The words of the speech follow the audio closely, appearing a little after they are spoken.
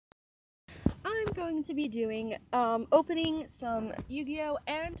going to be doing opening some Yu-Gi-Oh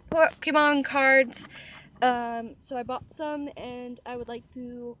and Pokemon cards. So I bought some and I would like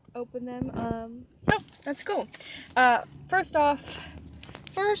to open them. So let's go. First off,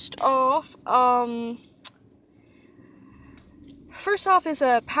 is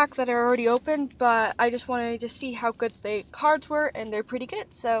a pack that I already opened, but I just wanted to see how good the cards were, and they're pretty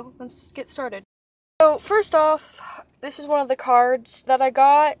good, so let's get started. So first off, this is one of the cards that I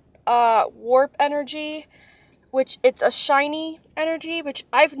got, Warp Energy, which it's a shiny energy, which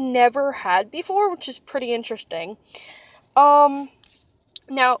I've never had before, which is pretty interesting. Now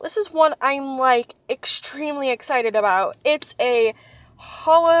this is one I'm like extremely excited about. It's a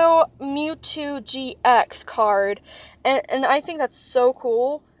Holo Mewtwo GX card, and I think that's so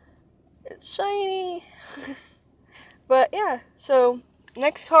cool. It's shiny. But yeah, so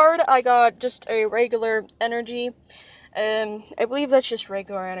next card I got just a regular energy. I believe that's just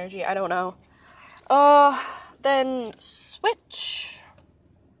regular energy, I don't know. Then switch,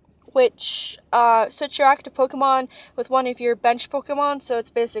 which switch your active Pokemon with one of your bench Pokemon, so it's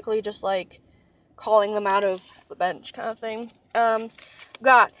basically just like calling them out of the bench kind of thing.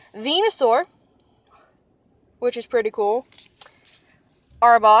 Got Venusaur, which is pretty cool.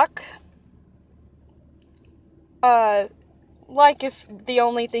 Arbok. Like if the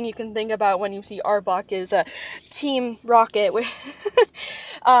only thing you can think about when you see Arbok is Team Rocket with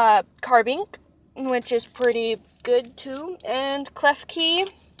Carbink, which is pretty good too. And Klefki.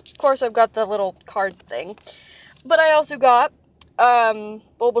 Of course, I've got the little card thing. But I also got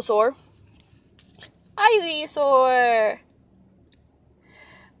Bulbasaur. Ivysaur.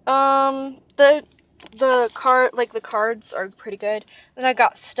 The cards are pretty good. Then I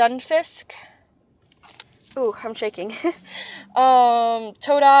got Stunfisk. Ooh, I'm shaking.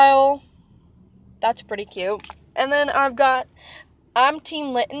 Totodile. That's pretty cute. And then I'm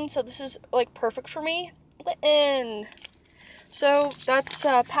Team Litten, so this is like perfect for me. Litten. So that's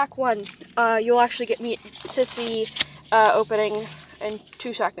pack 1. You'll actually get me to see opening in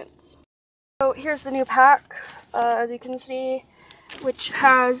 2 seconds. So here's the new pack, as you can see, which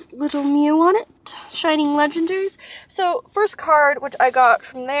has Little Mew on it, Shining Legendaries. So first card, which I got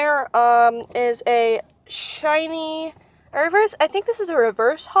from there, is a shiny reverse. I think this is a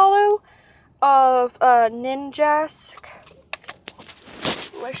reverse holo of Ninjask.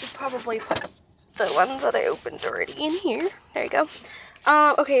 Ooh, I should probably put the ones that I opened already in here. There you go.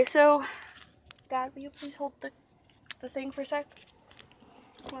 Okay, so Dad, will you please hold the thing for a sec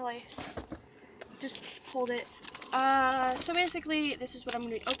while I just hold it. So basically, this is what I'm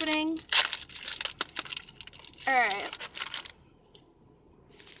going to be opening. Alright.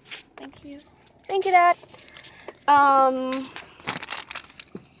 Thank you. Thank you, Dad.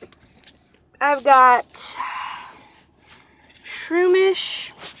 I've got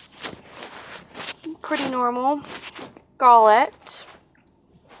Shroomish, pretty normal. Golett.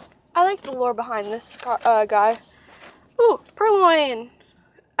 I like the lore behind this guy. Ooh, Purloin.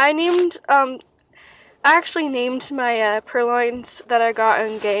 I actually named my Purloins that I got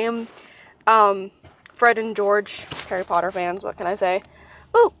in game, Fred and George, Harry Potter fans, what can I say?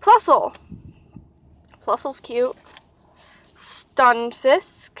 Ooh, Plusle. Plusle's cute.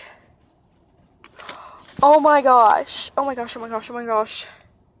 Stunfisk. Oh my gosh. Oh my gosh, oh my gosh, oh my gosh.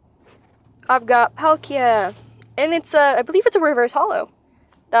 I've got Palkia. And it's I believe it's a reverse holo.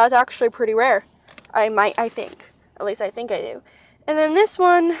 That's actually pretty rare. I think. At least I think I do. And then this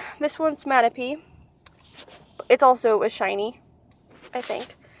one's Manaphy. It's also a shiny, I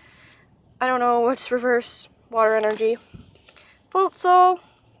think. I don't know what's reverse water energy. Floatzel.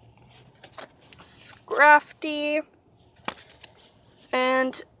 Scrafty.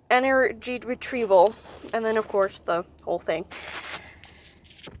 And Energy Retrieval. And then, of course, the whole thing.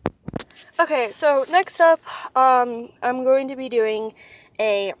 Okay, so next up, I'm going to be doing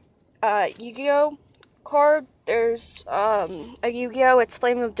a Yu-Gi-Oh card. There's a Yu-Gi-Oh! It's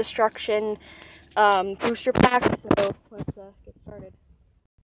Flame of Destruction booster pack, so let's get started.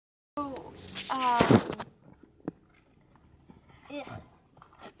 So, yeah,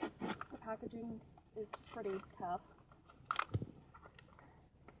 the packaging is pretty tough.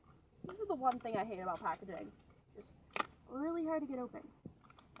 This is the one thing I hate about packaging. It's really hard to get open.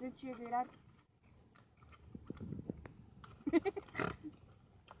 Didn't you agree, Dad?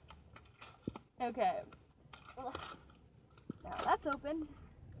 Okay. Now that's open.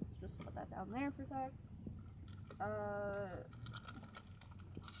 Let's just put that down there for a sec.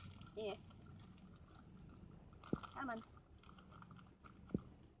 Yeah. Come on.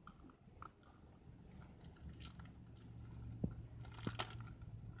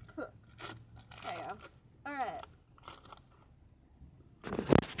 There you go. Alright.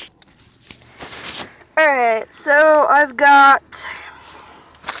 Okay, so I've got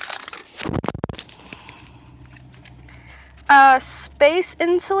a Space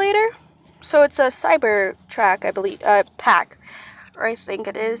Insulator. So it's a Cyber Track, I believe, pack, or I think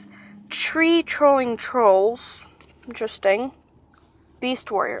it is. Tree Trolling Trolls. Interesting.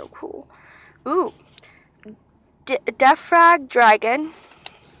 Beast Warrior, cool. Ooh. Defrag Dragon.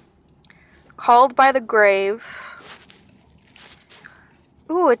 Called by the Grave.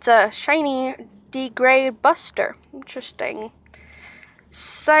 Ooh, it's a shiny Degrade Buster. Interesting.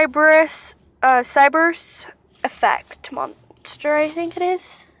 Cyberus Effect Monster, I think it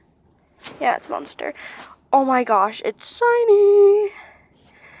is. Yeah, it's Monster. Oh my gosh, it's shiny.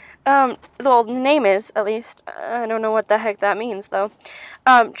 Well, the name is, at least. I don't know what the heck that means, though.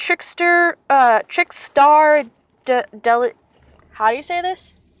 Trickstar, how do you say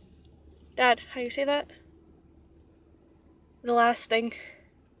this? Dad, how do you say that? The last thing.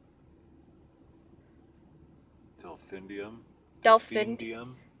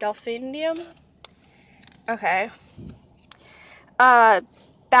 Delphindium? Okay.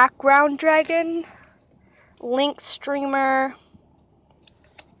 Background Dragon, Link Streamer,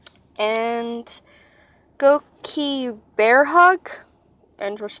 and Goki Bear Hug.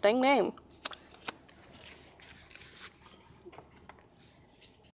 Interesting name.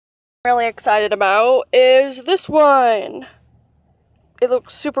 I'm really excited about is this one. It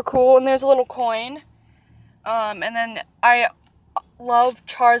looks super cool, and there's a little coin. And then I love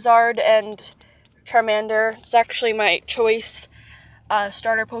Charizard and Charmander. It's actually my choice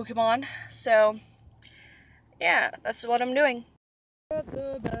starter Pokemon. So, yeah, that's what I'm doing. At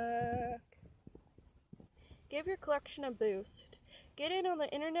the back. Give your collection a boost. Get in on the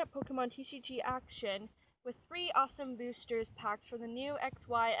Internet Pokemon TCG action with 3 awesome boosters packs for the new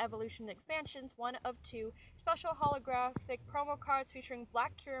XY Evolution expansions, 1 of 2 special holographic promo cards featuring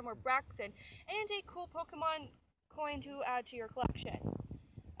Black Kyurem or Braxton, and a cool Pokemon coin to add to your collection.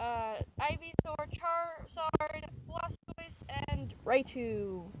 Ivysaur, Charizard, Blastoise, and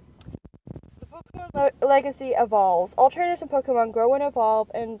Raichu. The Pokemon legacy evolves. All trainers and Pokemon grow and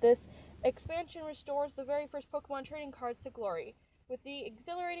evolve, and this expansion restores the very first Pokemon trading cards to glory. With the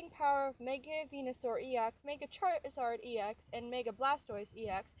exhilarating power of Mega Venusaur EX, Mega Charizard EX, and Mega Blastoise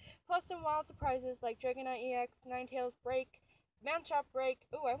EX, plus some wild surprises like Dragonite EX, Ninetales Break, Mountshot Break.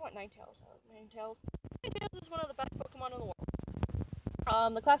 Ooh, I want Ninetales. Ninetales is one of the best Pokemon in the world.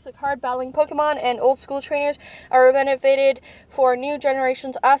 The classic hard battling Pokemon and old school trainers are renovated for new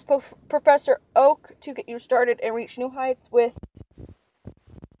generations. Ask Professor Oak to get you started and reach new heights with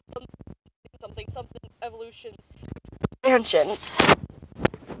something evolution expansions.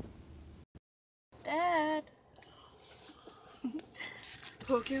 Dad.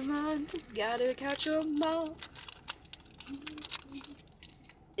 Pokemon, gotta catch 'em all.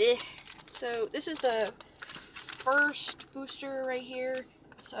 So this is the first booster right here.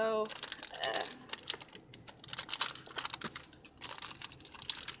 So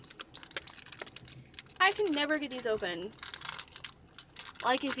I can never get these open.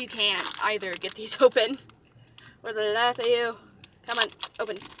 Like if you can't either get these open. For the life of you. Come on,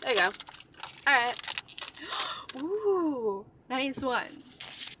 open. There you go. Alright. Ooh, nice one.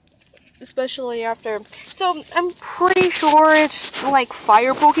 Especially after. So I'm pretty sure it's like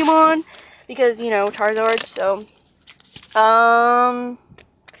fire Pokemon. Because, you know, Charizard, so.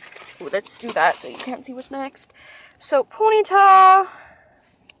 Ooh, let's do that so you can't see what's next. So, Ponyta.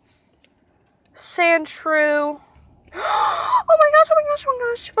 Sandshrew. Oh my gosh, oh my gosh, oh my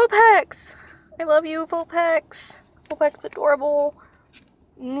gosh. Vulpix. I love you, Vulpix. Vulpix adorable.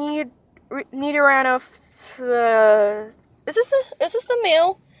 Nidorana. Is this the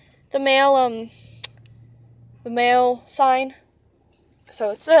male? The male sign.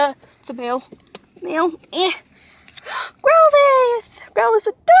 So it's a male. Male. Growlithe! Growlithe's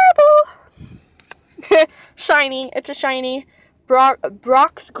adorable! Shiny. It's a shiny.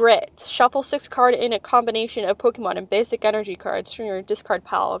 Brock's Grit. Shuffle 6 cards in a combination of Pokemon and basic energy cards from your discard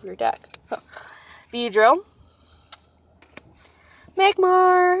pile of your deck. Beedrill.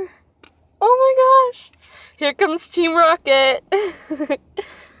 Magmar. Oh my gosh. Here comes Team Rocket.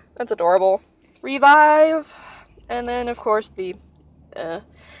 That's adorable. Revive. And then, of course, the...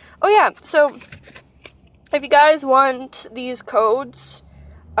 Oh yeah, so... If you guys want these codes,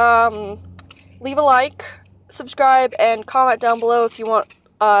 leave a like, subscribe, and comment down below if you want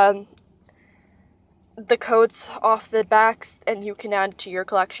the codes off the backs and you can add to your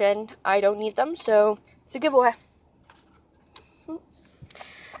collection. I don't need them, so it's a giveaway.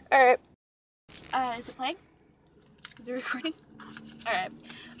 Alright. Is it playing? Is it recording? Alright.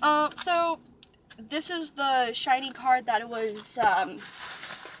 So this is the shiny card that was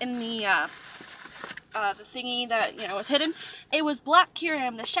in the the thingy that, you know, was hidden. It was Black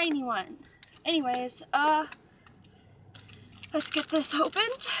Kyurem, the shiny one. Anyways, let's get this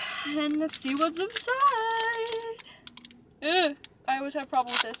opened and let's see what's inside. Ugh, I always have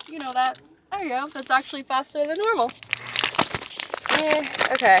problems with this. You know that. There you go. That's actually faster than normal.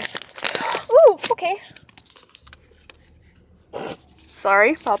 Okay. Ooh, okay.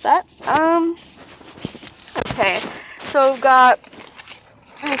 Sorry about that. Okay. So we've got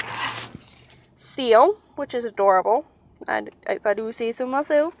this seal, which is adorable. If I do say so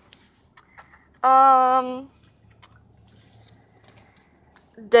myself.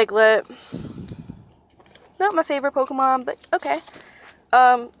 Diglett. Not my favorite Pokemon, but okay.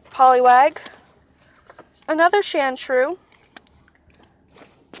 Poliwag. Another Sandshrew.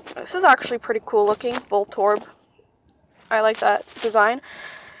 This is actually pretty cool looking. Voltorb. I like that design.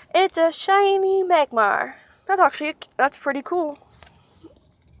 It's a shiny Magmar. That's pretty cool.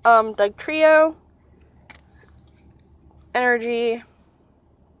 Trio. Energy.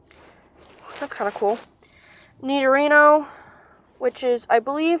 That's kind of cool. Nidorino, which is, I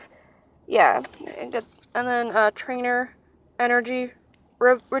believe, yeah. And then Trainer Energy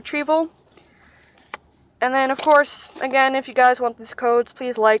Retrieval. And then, of course, again, if you guys want these codes,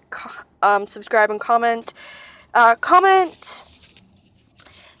 please like, subscribe, and comment. Comment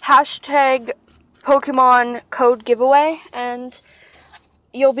hashtag Pokemon code giveaway, and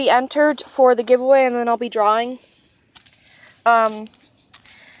you'll be entered for the giveaway, and then I'll be drawing.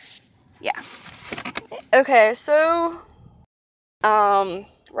 Yeah. Okay, so,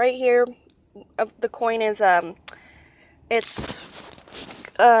 right here, the coin is, it's,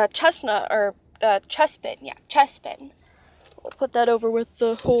 chestnut, or, chestpin, yeah, chestpin. We'll put that over with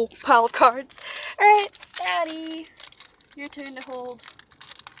the whole pile of cards. Alright, Daddy, your turn to hold.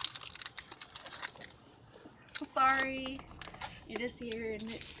 Sorry, you're just here and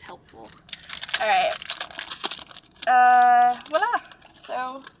it's helpful. Alright, voila.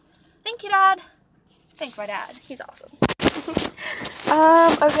 So, thank you, Dad. Thanks, my dad. He's awesome.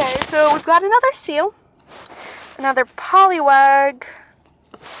 Okay, so we've got another seal, another Poliwag,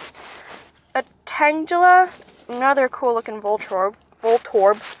 a Tangela, another cool looking Voltorb.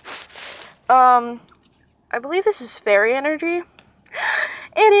 I believe this is Fairy Energy.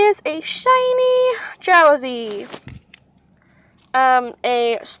 It is a shiny Drowsy.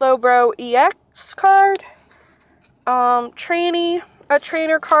 A Slowbro EX card. A trainer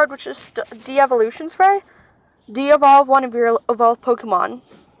card, which is De-Evolution Spray. De-Evolve one of your evolved Pokemon.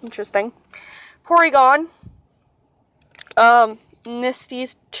 Interesting. Porygon.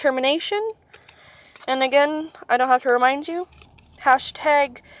 Misty's Termination. And again, I don't have to remind you.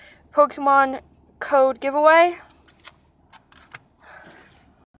 Hashtag Pokemon code giveaway.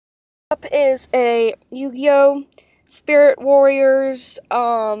 Up is a Yu-Gi-Oh! Spirit Warriors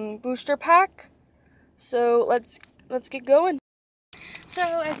booster pack. So let's get going. So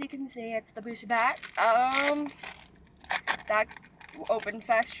as you can see, it's the booster pack. That opened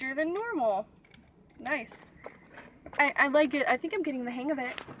faster than normal. Nice. I like it. I think I'm getting the hang of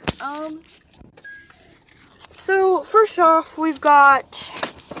it. So first off, we've got,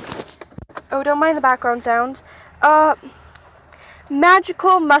 oh, don't mind the background sounds.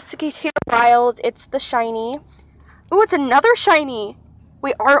 Magical Musketeer Wild. It's the shiny. Ooh, it's another shiny.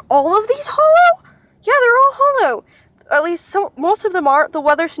 Wait, are all of these hollow? Yeah, they're all hollow. At least most of them are. The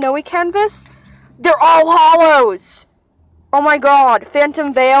Weather Snowy Canvas. They're all hollows. Oh my god.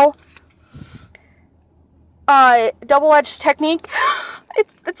 Phantom Veil. Double-Edged Technique.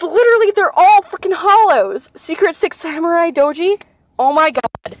 It's literally, they're all freaking hollows. Secret Six Samurai Doji. Oh my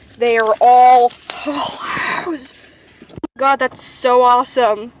god. They are all hollows. God, that's so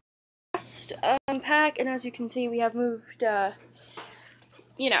awesome. Last pack, and as you can see, we have moved,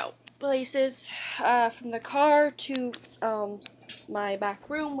 you know, places from the car to my back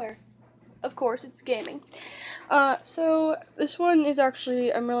room, where, of course, it's gaming. So this one is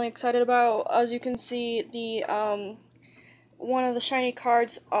actually, I'm really excited about. As you can see, the one of the shiny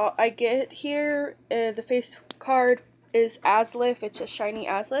cards I get here, the face card is Aslith. It's a shiny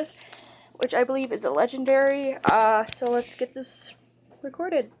Aslith, which I believe is a legendary. So let's get this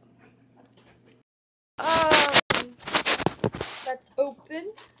recorded. Let's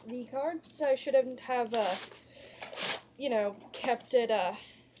open the cards. I shouldn't have, you know, kept it,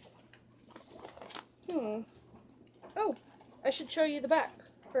 Oh, I should show you the back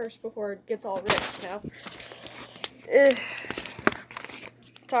first before it gets all ripped, you know. It's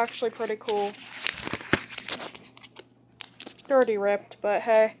actually pretty cool. It's already ripped, but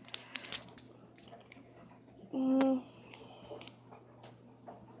hey.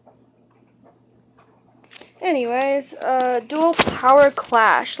 Anyways, dual power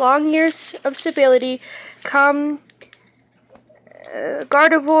clash. Long years of stability. Come,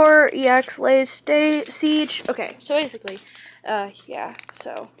 Gardevoir, EX, lays, stay, siege. Okay, so basically, yeah,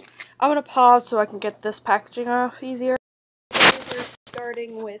 so I'm gonna pause so I can get this packaging off easier. We're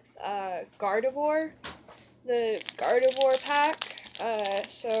starting with, Gardevoir, the Gardevoir pack,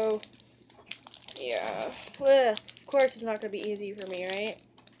 so, yeah, ugh, of course it's not gonna be easy for me, right?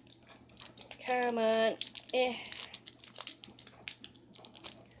 Come on, eh.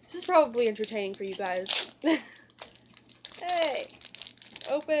 This is probably entertaining for you guys. Hey,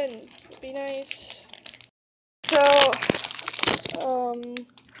 open, be nice. So,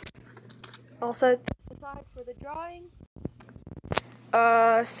 I'll set this aside for the drawing.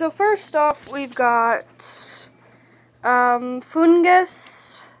 So first off, we've got,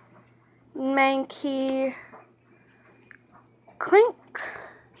 Fungus, Mankey, Clink,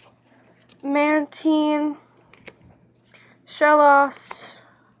 Mantine, Shellos,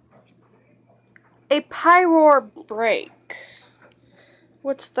 a Pyroar Break.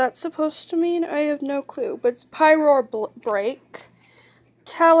 What's that supposed to mean? I have no clue, but it's Pyroar Break,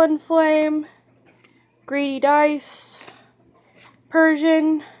 Talonflame, Greedy Dice,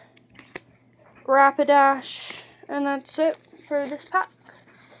 Persian, Rapidash, and that's it for this pack.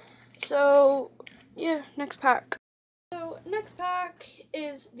 So, yeah, next pack. So, next pack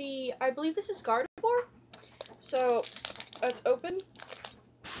is the, I believe this is Gardevoir. So, let's open.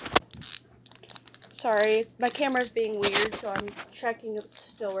 Sorry, my camera's being weird, so I'm checking if it's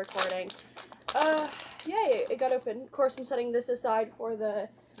still recording. Yay, it got open. Of course, I'm setting this aside for the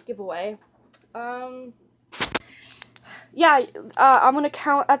giveaway. Yeah, I'm gonna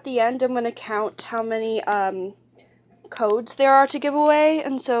count at the end. I'm gonna count how many, codes there are to give away,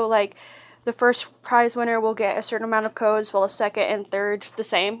 and so, like, the first prize winner will get a certain amount of codes, while the second and third the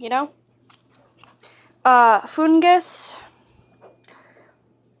same, you know? Fungus,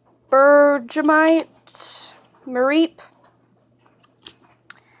 Bergamite, Mareep,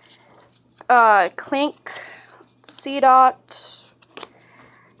 Clink, Seedot,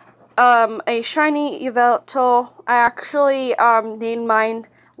 a shiny Yveltal. I actually, named mine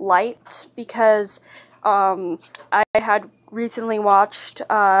Light because, I had recently watched,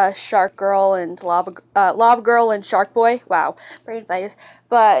 Shark Girl and Lava Girl and Shark Boy. Wow, brain phase.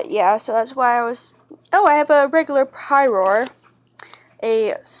 But, yeah, so that's why I was, oh, I have a regular Pyroar,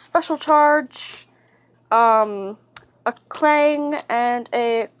 a Special Charge, a Clang, and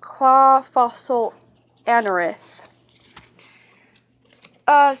a Claw Fossil Anorith.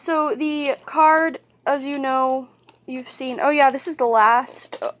 So the card, as you know, you've seen, oh yeah, this is the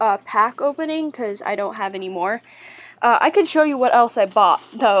last, pack opening, because I don't have any more. I can show you what else I bought,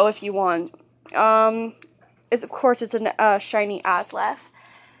 though, if you want. Of course, it's a, shiny Aslef.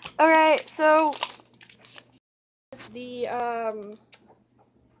 Alright, so, the,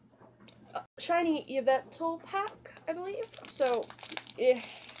 shiny Yveltal pack, I believe. So, of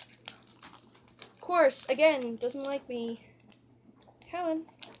course, again, doesn't like me. Come on.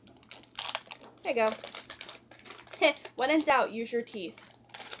 There you go. When in doubt, use your teeth.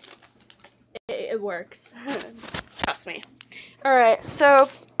 It works. Trust me. Alright, so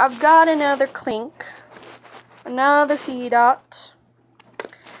I've got another Clink, another Seedot,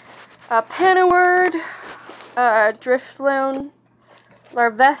 a Panaward, Drifloon,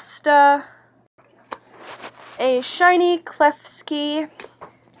 Larvesta, a shiny Klefski,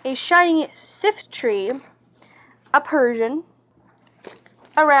 a shiny Siftree, a Persian,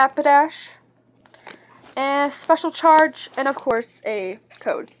 a Rapidash, a Special Charge, and of course a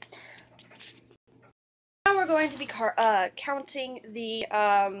code. Now we're going to be counting the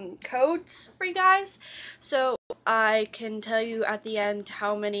codes for you guys, so I can tell you at the end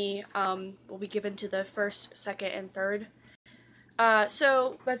how many will be given to the first, second, and third.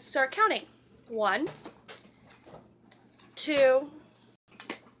 So let's start counting. 1, 2,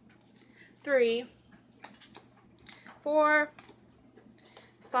 3, 4,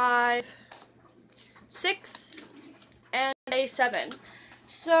 5, 6, and a 7.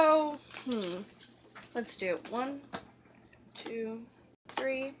 So, let's do 1, 2,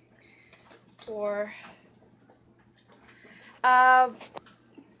 3, 4.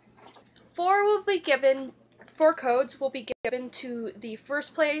 4 will be given. 4 codes will be given to the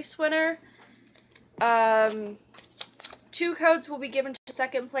first place winner. 2 codes will be given to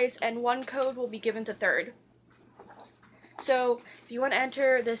second place, and 1 code will be given to third. So, if you want to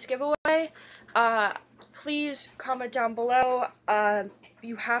enter this giveaway, please comment down below.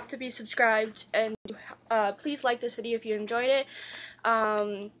 You have to be subscribed, and please like this video if you enjoyed it.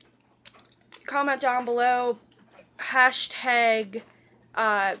 Comment down below, hashtag,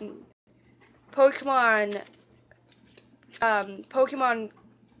 Pokemon,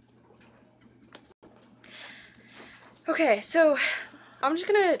 okay, so I'm just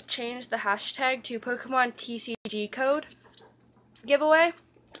gonna change the hashtag to Pokemon TCG code giveaway.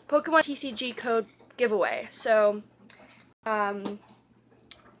 Pokemon TCG code giveaway. So,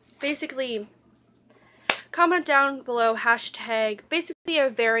 basically, comment down below hashtag, basically a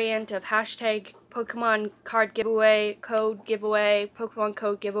variant of hashtag Pokemon card giveaway, code giveaway, Pokemon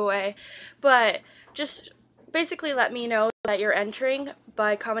code giveaway, but just basically let me know that you're entering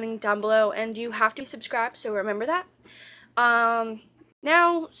by commenting down below, and you have to be subscribed, so remember that.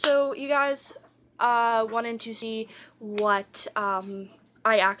 Now, so you guys wanted to see what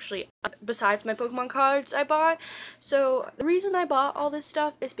I actually, besides my Pokemon cards I bought. So the reason I bought all this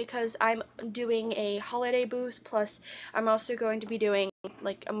stuff is because I'm doing a holiday booth, plus I'm also going to be doing,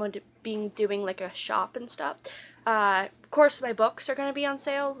 like, doing like a shop and stuff. Of course, my books are going to be on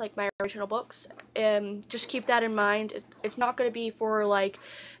sale, like my original books. Just keep that in mind. It's not going to be for, like,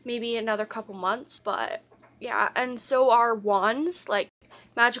 maybe another couple months, but yeah, and so are wands, like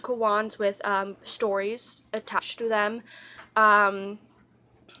magical wands with stories attached to them.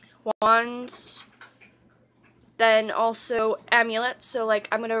 Wands, then also amulets, so like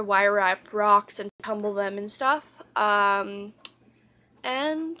I'm gonna wire wrap rocks and tumble them and stuff. And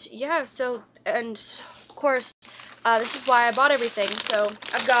yeah, so, and of course, this is why I bought everything. So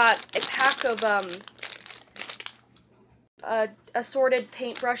I've got a pack of assorted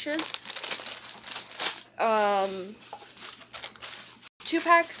paintbrushes, 2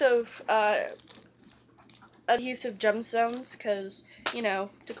 packs of adhesive gemstones, because, you know,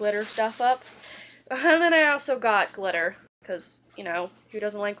 to glitter stuff up. And then I also got glitter, because, you know, who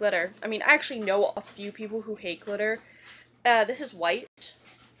doesn't like glitter? I mean, I actually know a few people who hate glitter. This is white.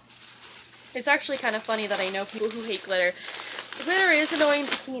 It's actually kind of funny that I know people who hate glitter. The glitter is annoying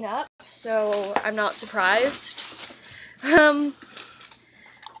to clean up, so I'm not surprised. I've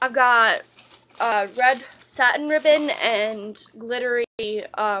got red satin ribbon and glittery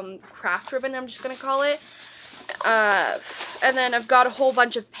craft ribbon, I'm just gonna call it. And then I've got a whole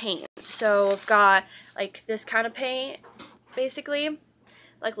bunch of paint. So I've got like this kind of paint, basically,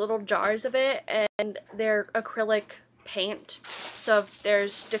 like little jars of it, and they're acrylic paint. So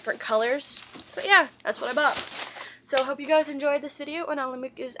there's different colors. But yeah, that's what I bought. So I hope you guys enjoyed this video, and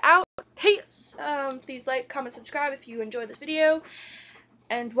Unlimited is out. Peace! Please like, comment, subscribe if you enjoyed this video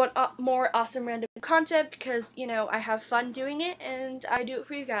and want more awesome random content, because, you know, I have fun doing it, and I do it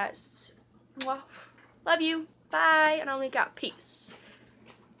for you guys. Mwah. Love you. Bye. And I only got peace.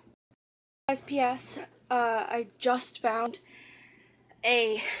 Guys, P.S. I just found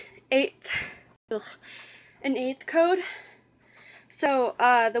an eighth code. So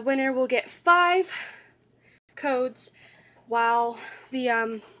the winner will get 5 codes, while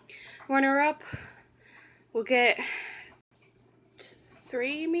the runner-up will get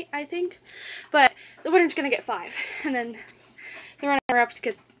 3, I think. But the winner's gonna get 5, and then the runner-ups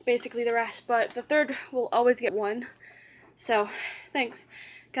get basically the rest, but the third will always get 1. So, thanks,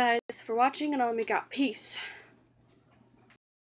 guys, for watching, and I'll make out. Peace.